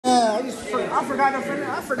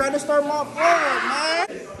I forgot to start my vlog, man.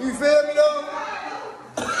 You feel me though?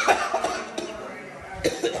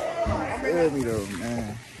 Feel me though,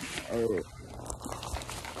 man. Oh,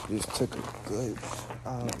 just took a good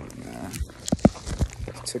shower, man.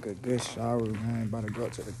 Took a good shower, man. About to go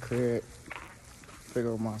to the crib. Pick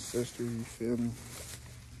up my sister, you feel me?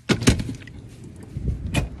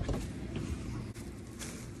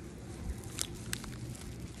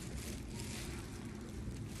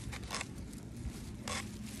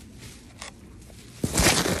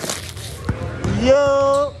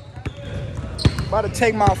 Yo! About to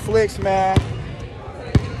take my flicks, man.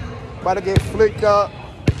 About to get flicked up.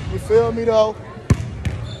 You feel me though?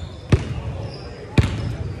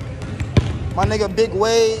 My nigga Big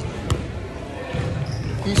Wade,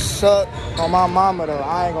 he sucked on my mama though.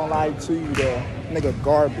 I ain't gonna lie to you though. Nigga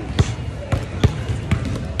garbage.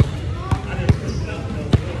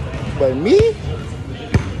 But me?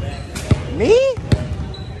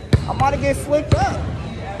 I'm about to get flicked up.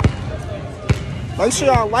 Make sure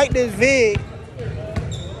y'all like this vid.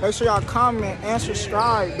 Make sure y'all comment and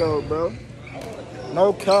subscribe though, bro.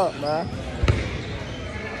 No cap, man.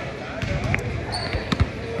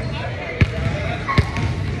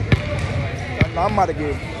 I'm about to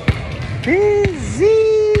get busy.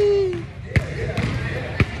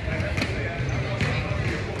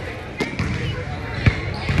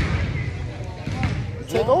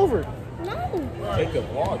 Take over. No. Take the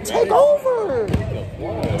vlog. Take over.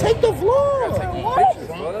 Take the vlog.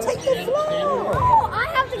 Take the vlog. Oh, I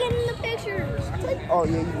have to get in the pictures. Oh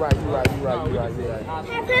yeah, you right.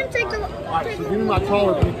 Have him take the. Give me my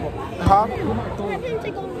taller people. Huh? Have him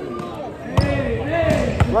take over the vlog.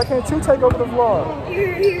 Why can't you take over the vlog?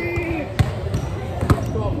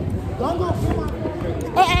 Don't go.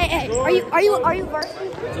 Hey. Are you varsity?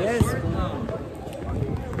 Yes.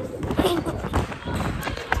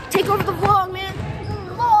 Take over the vlog, man.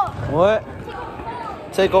 Vlog. What?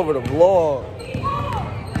 Take over the vlog.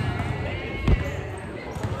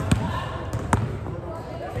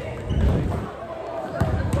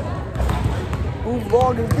 Whose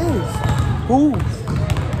vlog is this? Whose?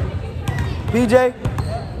 PJ?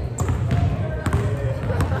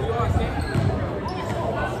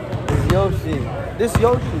 This Yoshi. This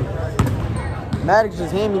Yoshi. Maddox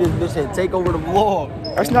just handed me this bitch and take over the vlog.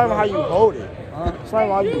 That's not even how you hold it. Huh? It's not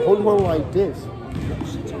even how you hold it like this. What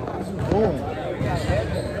you doing?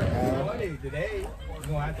 Today, we're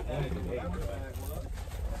gonna have to win it today.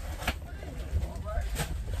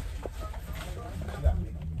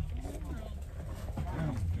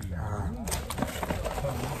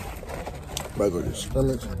 About to go to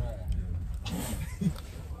Scrimmage.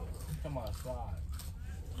 Come on, slide.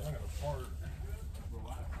 I got a fart.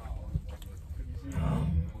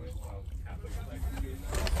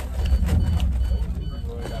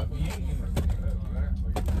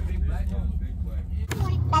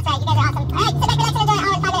 That's right, you guys are awesome. All right, sit back, relax, and enjoy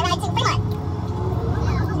our 5-minute ride to Fremont.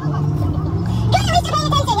 Good, at least you're paying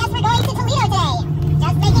attention. Yes, we're going to Toledo today.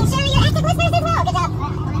 Just making sure you're active listeners as well. Good job.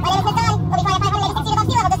 My name is Miss Dawn. We'll be flying at 586 feet above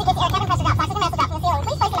sea level just in case the air cabin pressure drops. Toxic and massive drops from the ceiling.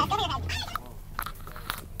 Please place your mask over your head.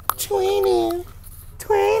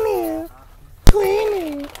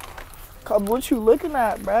 20. Cub, what you looking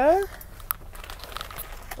at, bruh?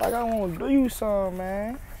 Like I want to do you something,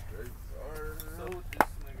 man.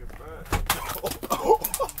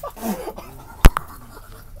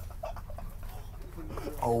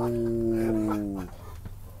 Oh.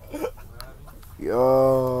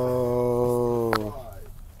 Yo.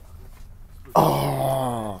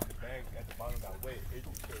 Oh.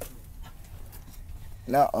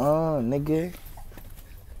 Nuh-uh, nigga.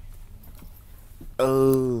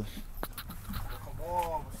 Oh.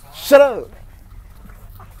 Shut up.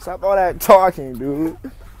 Stop all that talking, dude.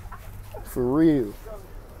 For real.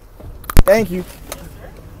 Thank you.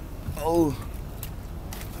 Oh.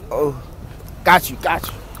 Got you.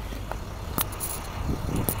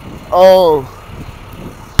 Oh.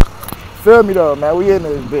 Feel me though, man. We in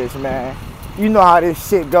this bitch, man. You know how this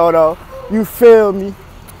shit go though. You feel me?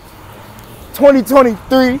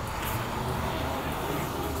 2023.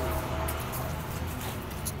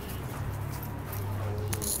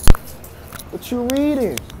 What you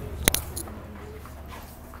reading?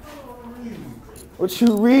 What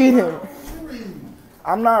you reading?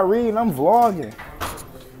 I'm not reading, I'm vlogging.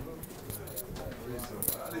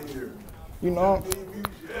 You know?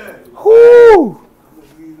 Whoo!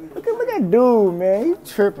 Look at dude, man. He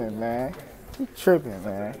tripping, man.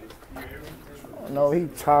 I don't know what he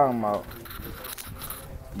talking about.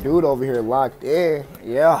 Dude over here locked in.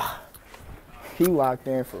 Yeah. He locked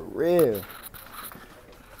in for real.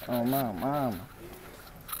 Oh, my mama.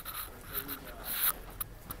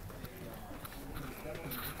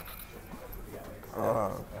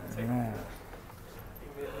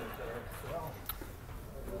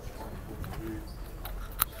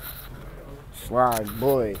 Right,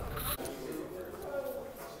 boy.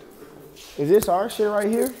 Is this our shit right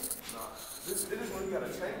here? This is when you gotta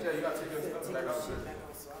change that. You gotta take your stuff back out there.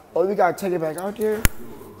 Oh, we gotta take it back out there?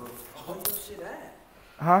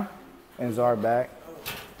 Huh? And Zar back.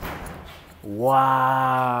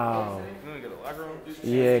 Wow.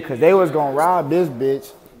 Yeah, cause they was gonna rob this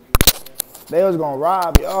bitch. They was gonna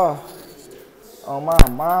rob it. Oh my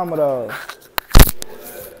mama though.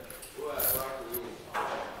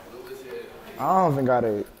 I don't even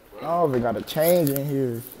got a change in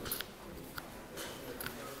here.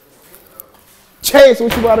 Chase,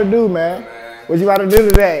 what you about to do, man? What you about to do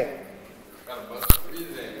today?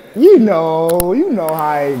 You know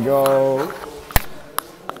how it go.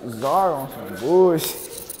 Zara on some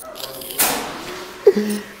bullshit.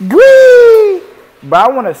 Green! But I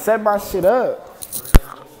want to set my shit up.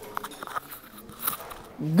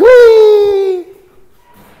 Green!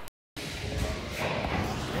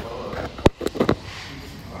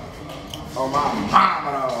 Oh my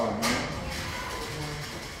mama.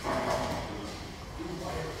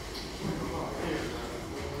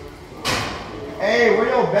 Hey, where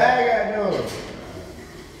your bag at though?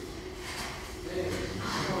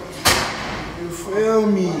 You feel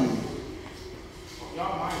me?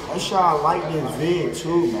 Make sure I like this vid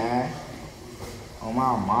too, man. Oh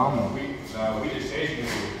my mama. We just changed it.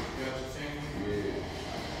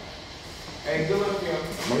 Hey, good luck,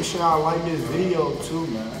 yo. Make sure I like this video too,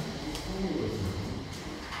 man.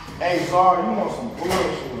 Hey, Zara, you want some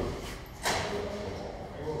bullshit?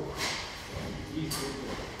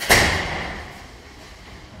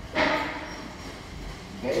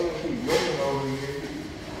 They will keep looking over here.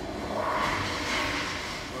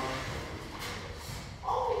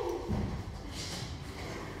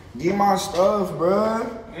 Get my stuff, bruh.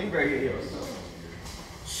 You better get your stuff.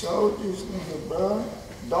 Show this nigga, bruh.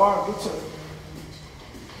 Dog,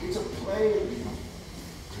 get your players.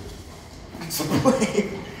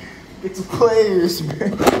 Get your players,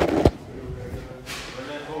 man.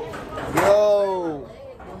 Yo,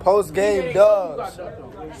 post game dubs.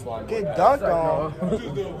 Get dunked on.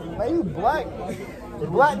 Man, you black.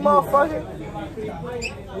 Black motherfucker.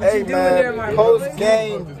 Hey, man, post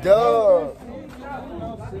game dub.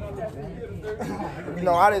 You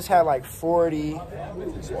know, I just had like 40.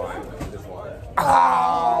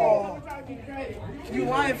 Oh. You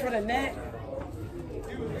lying for the net?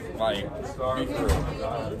 Like,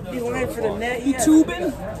 You lying for the net? You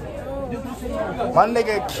tubing? My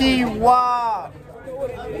nigga Kiwa.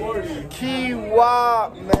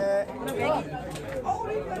 Kiwa, man.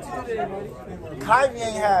 Kyrie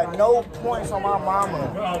ain't had no points on my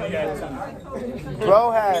mama.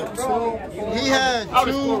 Bro had he had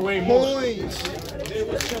 2 points.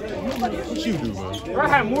 what you do, bro? I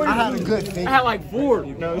had more I had a good figure. I had like 4.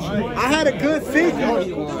 I had a good figure.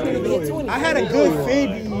 I had a good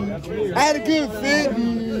figure. I had a good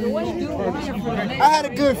figure. I had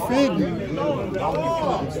a good figure.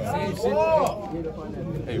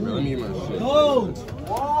 Hey, bro, let me eat my shit. Whoa!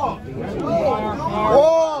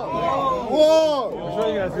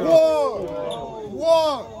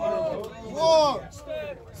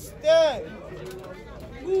 Step!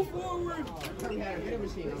 Move forward.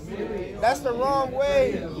 That's the wrong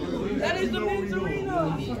way. That is the men's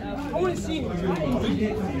arena. I want to see it.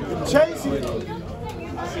 Chase it.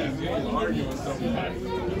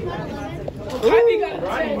 Kyrie got a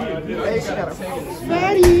 10. Hey, she got a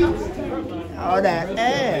fatty. All that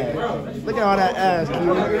ass. Look at all that ass,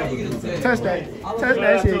 Kiwi. Touch that. Touch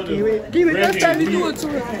that shit, Kiwi. Kiwi, touch that. Let me do it to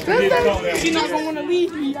her. Touch that. She's not going to want to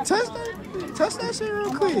leave me. Touch that. Touch that shit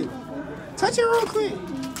real quick. Touch it real quick.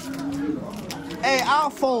 Hey, I'll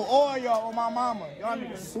fold all y'all on my mama. Y'all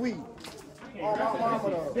niggas sweet. On my mama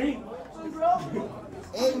though.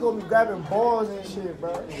 Ain't gonna be grabbing balls and shit,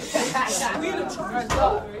 bro. We in a church,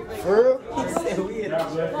 though. For real?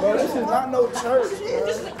 Bro, this is not no church, bro.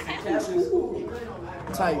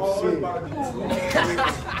 Type shit.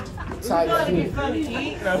 Type shit.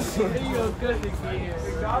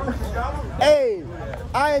 Hey,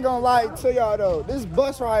 I ain't gonna lie to y'all though. This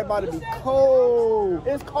bus ride about to be cold.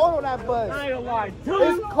 It's cold on that bus. I ain't gonna lie,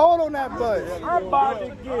 It's cold on that bus. I'm about to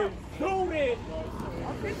get suited.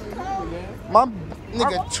 My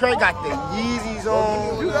nigga Trey got the Yeezys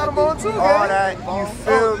on. You got them on too, All that. You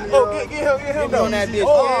feel me? Oh, get him on that bitch.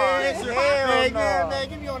 Oh, hell no.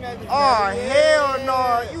 Give me on that bitch. Oh, hell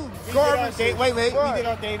no. You garbage. Wait, What? we did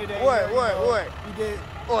our day today. What? We did.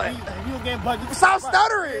 What? You were getting bugged. Stop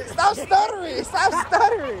stuttering. Stop stuttering. Stop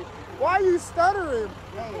stuttering. Why you stuttering?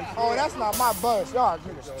 Oh, that's not my bus. Y'all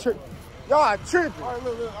niggas tripping. Y'all tripping. All right,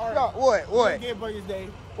 look. All right. Y'all, what? Get Burger's day.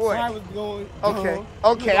 What? I was going Okay, dumb.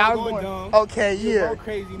 okay, I was going going. dumb. Okay, You yeah. go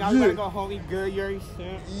crazy. Now you gotta go home, eat good. You already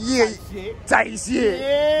said. Yeah. Tight shit. Tight shit.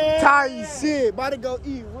 Yeah. Tight shit. About to go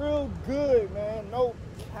eat real good, man. No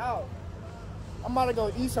couch. I'm about to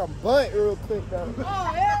go eat some butt real quick, though. Oh,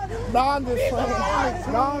 hell no. Nah, I'm just playing.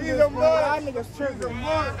 Nah, I'm just playing. Y'all niggas tripping.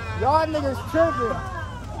 Y'all niggas tripping.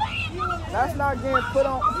 That's not getting put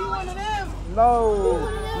on. You one of them?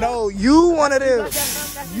 No. No, you one of them.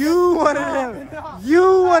 You one of them.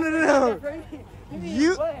 You one of them.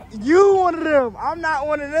 You one of them. I'm not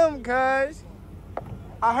one of them, cuz.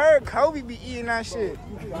 I heard Kobe be eating that shit.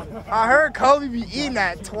 I heard Kobe be eating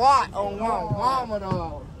that twat on my mama,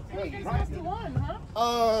 though.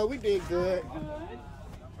 We did good.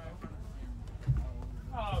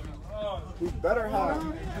 We better have.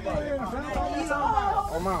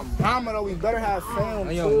 Oh my mama, though, we better have film.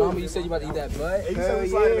 Hey, yo, mama, you said you about to eat that butt? Hey, you said we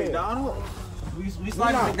slide to McDonald's? We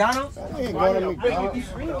slide to McDonald's? We ain't going to McDonald's.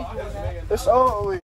 It's over with.